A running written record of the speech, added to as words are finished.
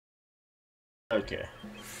Okay.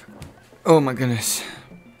 Oh my goodness.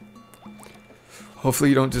 Hopefully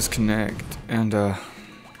you don't disconnect. And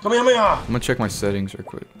Come here, I'm gonna check my settings real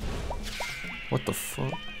quick. What the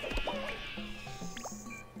fuck?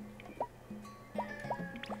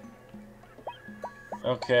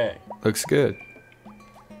 Okay. Looks good.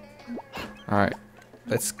 Alright.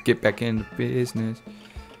 Let's get back into business.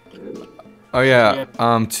 Oh yeah,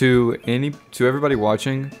 to everybody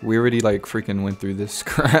watching, we already like freaking went through this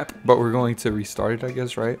crap, but we're going to restart it, I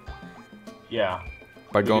guess, right? Yeah.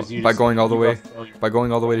 By going all the way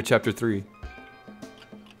to chapter 3.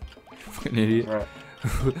 Fucking idiot. Right.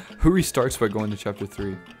 Who restarts by going to chapter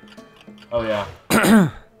 3? Oh yeah.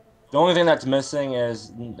 The only thing that's missing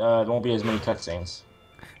is there won't be as many cutscenes.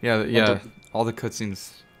 Yeah, all the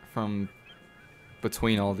cutscenes from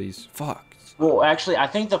between all these. Fuck. Well, actually, I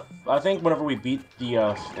think whenever we beat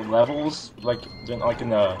the levels, like in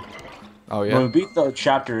the when we beat the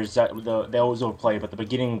chapters, they always will play, but the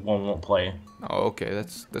beginning one won't play. Oh, okay,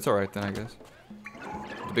 that's all right then, I guess.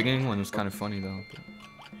 The beginning one was kind of funny though. But...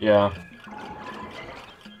 Yeah.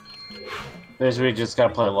 Basically, just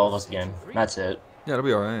gotta play the levels again. That's it. Yeah, it'll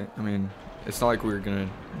be all right. I mean, it's not like we're gonna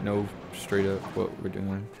know straight up what we're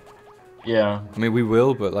doing. Yeah. I mean, we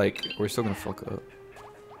will, but like, we're still gonna fuck up.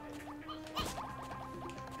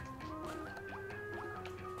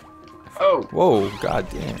 Oh! Whoa, god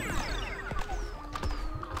damn.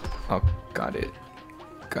 Oh, got it.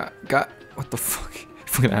 Got, what the fuck?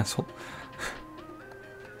 Fucking asshole.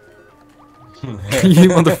 You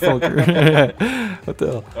motherfucker. What the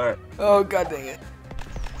hell? Alright. Oh, god dang it.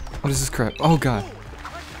 What is this crap? Oh, god.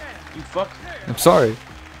 You fuck. I'm sorry.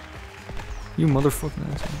 You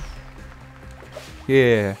motherfucking asshole.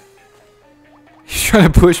 Yeah. He's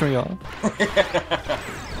trying to push me off.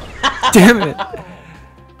 Damn it.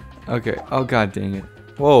 Okay. Oh god dang it.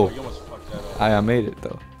 Whoa. You almost fucked that up. I made it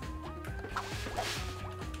though.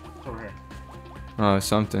 Over here. Oh,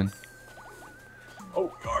 something.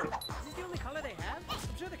 Oh, yard.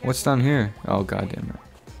 What's down here? Oh god damn it.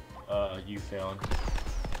 You failed.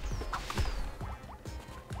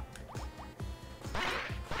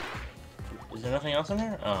 Is there nothing else in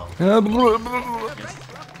there? Oh.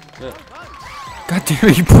 God damn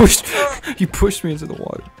it! You pushed me into the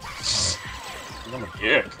water. I'm a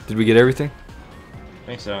dick. Did we get everything? I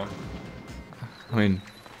think so. I mean,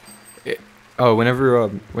 oh,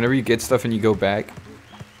 whenever you get stuff and you go back,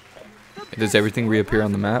 does everything reappear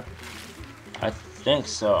on the map? I think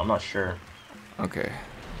so. I'm not sure. Okay,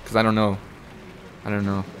 because I don't know.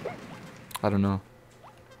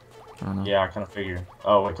 Yeah, I kind of figured.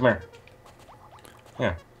 Oh, wait, come here.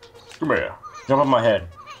 Yeah. Come here. Jump on my head.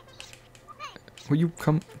 Will you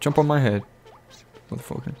jump on my head,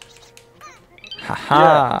 motherfucker?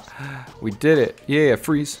 Haha! Yeah. We did it. Yeah,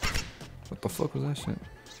 freeze. What the fuck was that shit?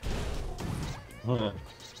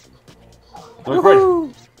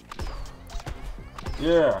 Woohoo!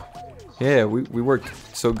 Yeah. Yeah, we worked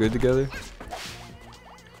so good together.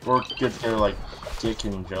 Worked good together like dick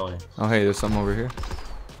and jelly. Oh hey, there's something over here.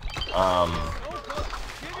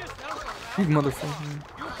 You motherfucker.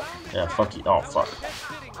 Yeah, fuck you. Oh, fuck.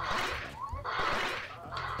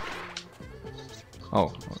 Oh,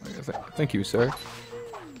 thank you, sir.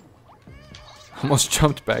 Almost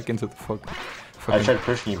jumped back into the fucking... I tried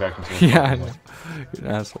pushing you back into the yeah, I know. You're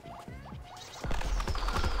an asshole.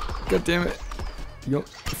 God damn it. You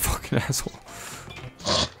fucking asshole.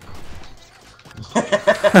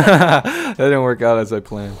 That didn't work out as I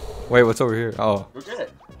planned. Wait, what's over here? Oh. We're good.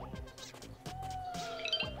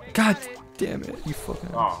 God damn it, you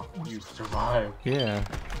fucking... Oh, you survived. Yeah.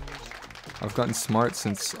 I've gotten smart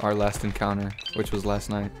since our last encounter, which was last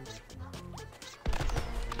night.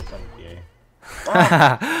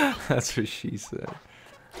 That's what she said.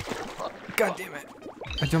 God damn it.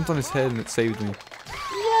 I jumped on his head and it saved me.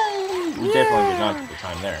 Yay! You definitely did not at the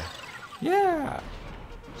time there. Yeah.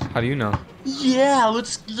 How do you know? Yeah,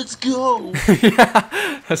 let's go.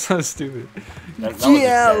 Yeah, that sounds stupid.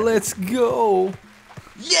 Yeah, let's go.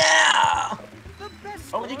 Yeah.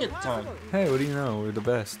 Oh, you get the time. Hey, what do you know? We're the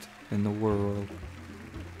best in the world.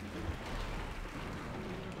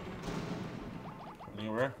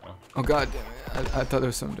 Anywhere? Oh god damn it. I thought there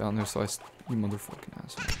was something down there, so you motherfucking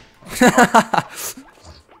asshole.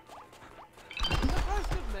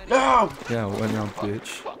 No! Yeah, went around,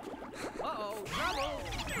 bitch.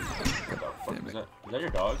 Damn it. Is that your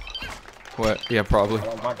dog? What? Yeah, probably.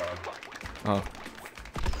 That was my dog. Oh.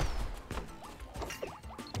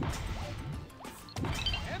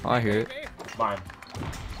 Oh, I hear it. Mine.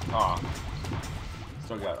 Aw.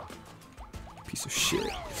 Still got him. Piece of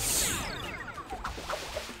shit.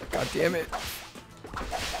 God damn it.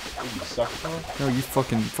 Ooh, you suck, man. No, you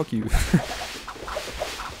fucking... Fuck you.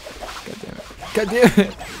 God damn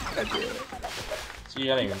it. God damn it. See,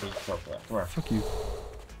 I didn't even need to kill for that. Come here. Fuck you.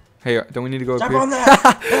 Hey, don't we need to go Stop up here? on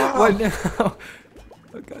that! No! What now?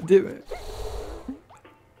 Oh, God damn it.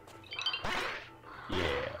 Yeah.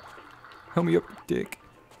 Help me up, dick.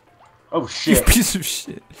 Oh, You shit. piece of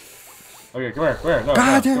shit. Okay, come here, come here. No,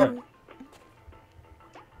 God no, damn it.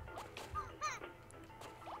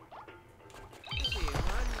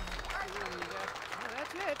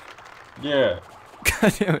 Yeah.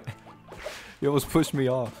 God damn it. You almost pushed me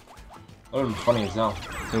off. That would have been funny as hell.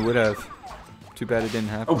 It would have. Too bad it didn't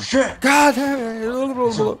happen. Oh, shit! God damn it.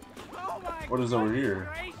 What is over here?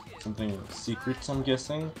 Something secrets, I'm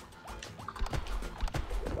guessing?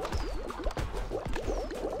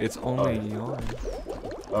 It's only yarn.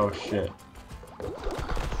 Oh, shit.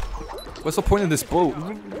 What's the point of this boat?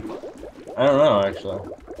 I don't know, actually.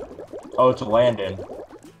 Oh, it's a landing.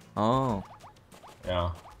 Oh.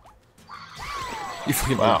 Yeah. You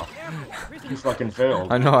fucking Wow. You fucking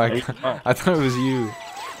failed. I know, I thought it was you.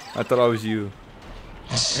 I thought I was you.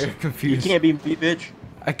 Very confused. You can't be me, bitch.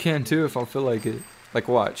 I can too if I feel like it. Like,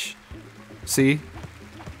 watch. See?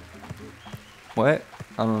 What?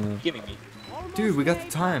 I don't know. Give me. Dude, we got the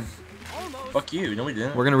time. Fuck you. No, we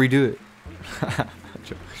didn't. We're gonna redo it.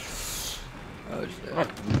 Oh, shit.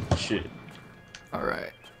 Shit.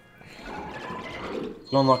 Alright.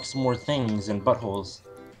 You unlock some more things and buttholes.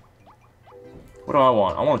 What do I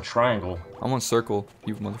want? I want a triangle. I want circle,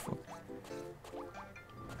 you motherfucker.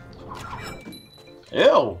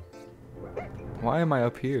 Ew! Why am I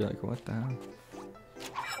up here? Like, what the hell?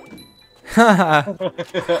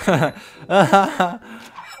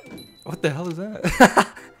 What the hell is that?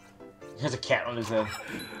 He has a cat on his head.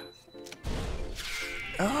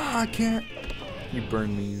 Oh, I can't. You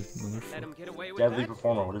burned me, you motherfucker. Deadly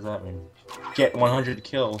performer, what does that mean? Get 100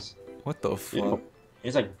 kills. What the fuck? Ew.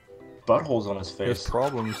 He's like buttholes on his face. There's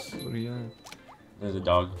problems. What do you have? There's a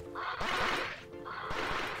dog.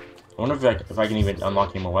 I wonder if I can even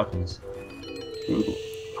unlock any more weapons. You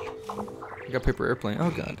got paper airplane. Oh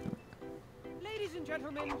god. Ladies and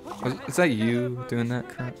gentlemen, Is that you doing that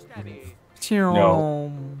crap?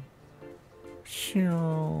 No.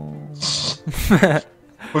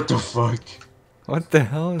 What the fuck? What the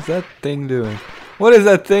hell is that thing doing? What is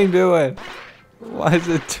that thing doing? Why is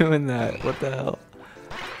it doing that? What the hell?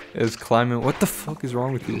 It's climbing. What the fuck is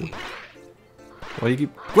wrong with you? Why do you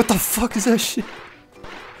keep? What the fuck is that shit?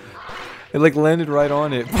 It like landed right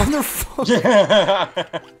on it. Motherfucker. Yeah.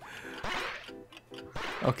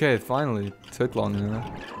 Okay, finally. Took long enough.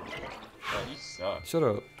 Oh, you suck. Shut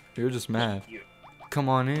up. You're just mad. Come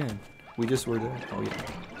on in. We just were there. Oh yeah.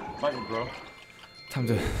 Fight me, bro. Time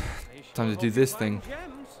to do this thing.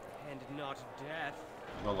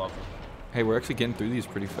 I love it. Hey, we're actually getting through these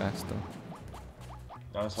pretty fast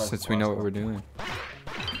though. Since we know what we're doing.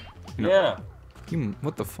 You know, yeah.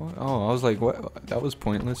 What the fuck? Oh, I was like, what? That was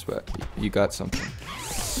pointless, but you got something.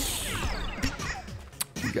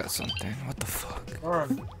 You got something. What the fuck?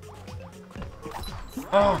 Alright.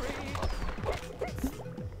 Ah.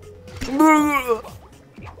 Come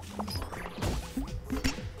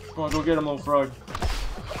on, go get him, little frog.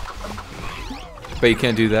 But you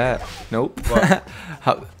can't do that. Nope. What?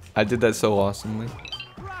 I did that so awesomely.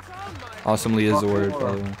 Awesomely is the word,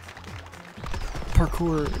 by the way.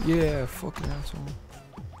 Parkour, yeah, fucking asshole.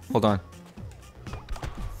 Hold on.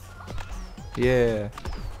 Yeah.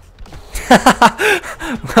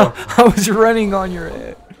 I was running on your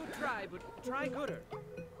head.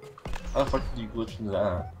 How the fuck did you glitch into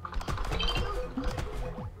that?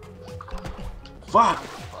 Fuck!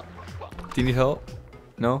 Do you need help?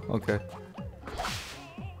 No? Okay.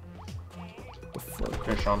 The fuck?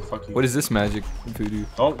 Okay, Sean, fuck you. What is this magic voodoo?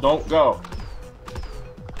 Don't go!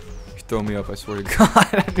 You throw me up, I swear to God.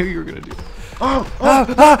 I knew you were gonna do it. Oh!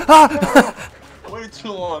 Way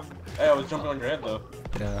too long. Hey, I was jumping on your head though.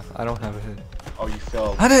 Yeah, I don't have a head. Oh, you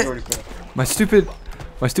fell. I didn't. You already fell. My stupid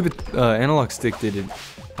analog stick did it.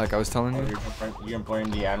 Like I was telling Oh, you. you're playing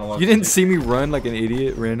the analog. You didn't stick. see me run like an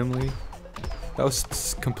idiot randomly? That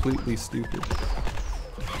was completely stupid.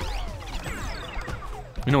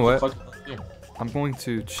 You know what? Fuck you. I'm going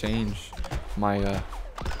to change my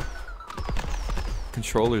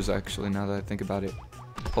controllers actually now that I think about it.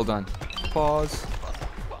 Hold on. Pause.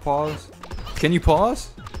 Pause. Can you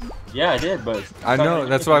pause? Yeah, I did, but I know,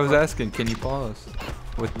 that's what I was asking. Can you pause?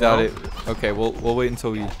 Without it. Okay, we'll wait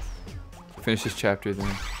until we finish this chapter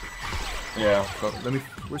then. Yeah. But let me.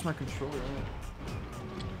 Where's my controller at?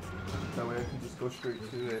 That way I can just go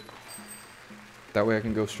straight to it. That way I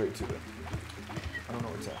can go straight to it. I don't know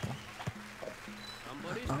what's at.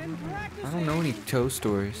 I don't know any ghost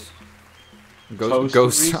stories. Ghost.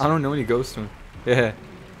 Stories? I don't know any ghost stories. Yeah.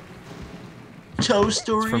 toe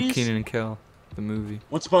stories? It's from Kenan and Kel, the movie.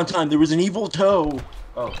 Once upon a time, there was an evil toe.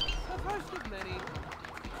 Oh. The first of many.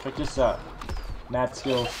 Check this out. Matt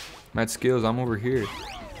Skills. Matt Skills, I'm over here.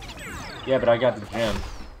 Yeah, but I got the gym.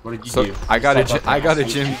 What did you do? I got a gym. I got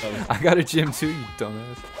a gym too, you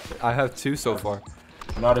dumbass. I have 2 so far.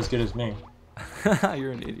 Not as good as me.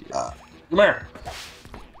 You're an idiot. Come here.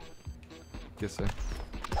 Guess so.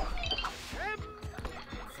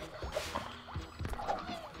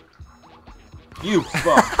 You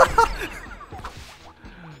fuck.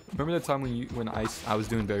 Remember that time when I was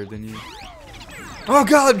doing better than you? Oh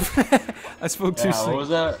God! I spoke too soon. What was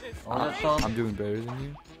that? What was that song? I'm doing better than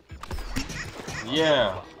you.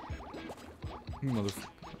 Yeah. You motherfucker.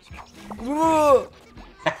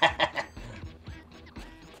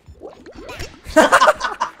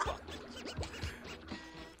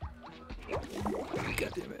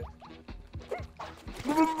 God damn it.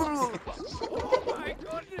 My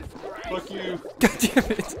goodness gracious. Fuck you. God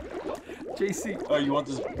damn it. JC. Oh, you want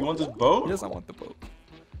this? You want this boat? Yes, I want the boat.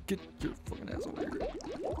 Get your fucking ass over here.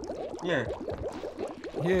 Here.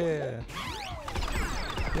 Yeah.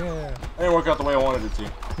 Yeah. That didn't work out the way I wanted it to.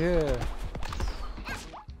 Yeah.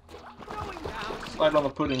 Slide on the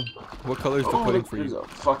pudding. What color is the pudding for There's you? a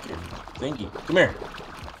fucking thingy. Come here.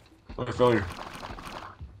 Look at failure.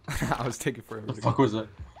 I was taking forever. What the fuck was that?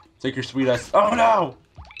 Take your sweet ass. Oh no!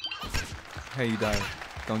 Hey, you died.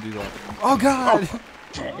 Don't do that. Oh God!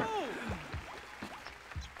 Oh.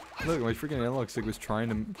 Look, my freaking analog stick was trying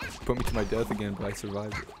to put me to my death again, but I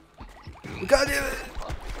survived it. God damn it!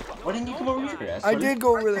 Why didn't you come over here? I did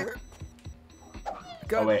go over there.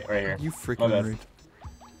 God. Oh wait, right here. You freaking nerd.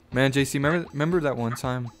 Man, JC, remember that one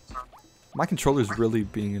time? My controller's really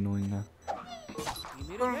being annoying now.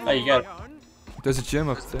 Oh, you got it. There's a gym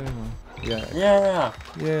up there. Yeah. Yeah.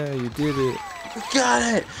 Yeah, you did it. Got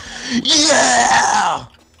it. Yeah.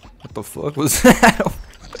 What the fuck was that?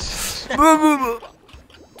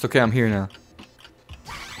 It's okay, I'm here now.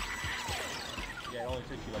 Yeah, it only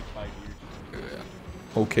took you like 5 years.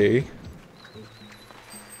 Okay.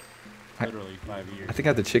 Literally 5 years. I think I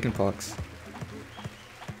had the chicken pox.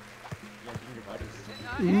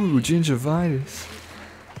 Ooh, gingivitis.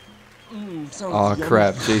 Oh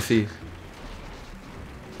crap, JC.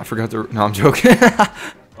 I forgot to. No, I'm joking.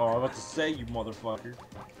 Oh, I'm about to say, you motherfucker.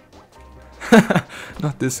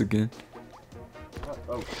 Not this again.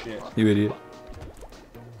 Oh shit. You idiot.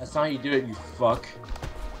 That's not how you do it, you fuck.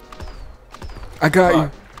 I got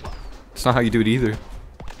you. It's not how you do it either.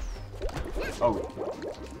 Oh.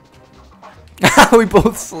 We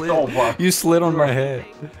both slid. Oh, fuck. You slid on my head.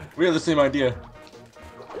 We have the same idea.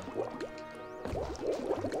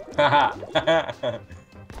 Haha.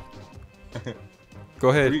 Go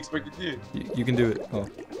What ahead. do you expect to do? You can do it. Oh.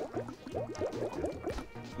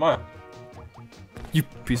 Come on. You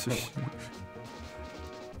piece of shit.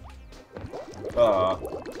 Oh,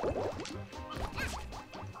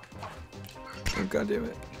 God damn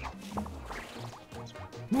it.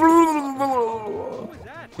 You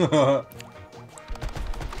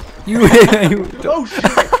oh shit!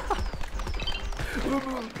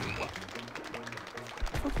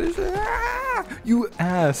 What is that? You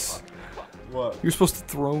ass. What? You're supposed to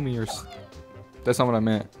throw me or that's not what I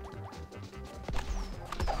meant.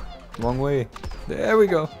 Wrong way. There we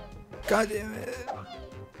go. God damn it.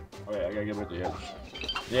 Oh yeah, I gotta get rid of the edge.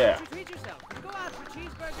 Yeah.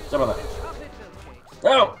 Step on that.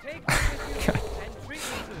 Oh!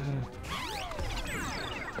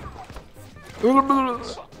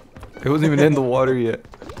 It wasn't even in the water yet.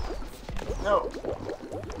 No.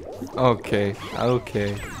 Okay.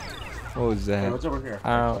 Okay. What was that? Hey, what's over here?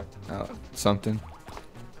 Something.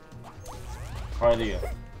 Alright, there you go.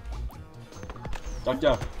 Duck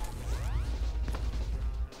down.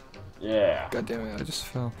 Yeah. God damn it, I just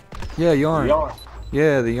fell. Yeah, yarn. The yarn.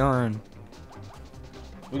 Yeah, the yarn.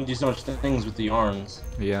 We can do so much things with the yarns.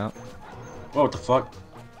 Yeah. Oh, what the fuck?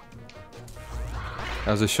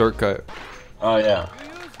 That was a shortcut. Oh, yeah.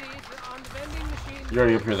 You're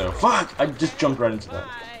already up here, though. Fuck! I just jumped right into that.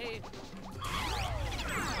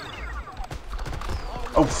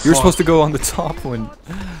 Oh, fuck. You're supposed to go on the top one.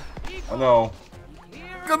 I know.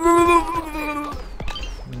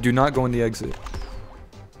 Do not go in the exit.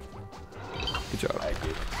 Good job. I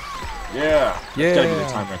did. Yeah. Yeah. Gotta give it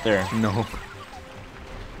time right there. No.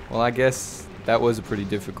 Well, I guess that was a pretty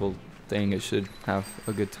difficult thing. It should have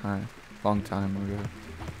a good time. Long time ago.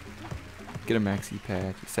 Get a maxi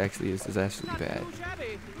pad. This actually is disastrously bad.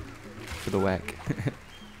 For the whack.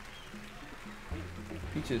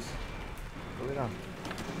 Peaches. Go lay down.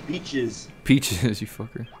 Peaches. Peaches, you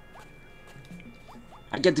fucker.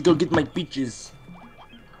 I get to go get my peaches.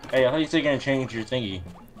 Hey, I thought you said you're gonna change your thingy.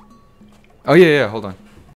 Oh yeah, yeah. Hold on.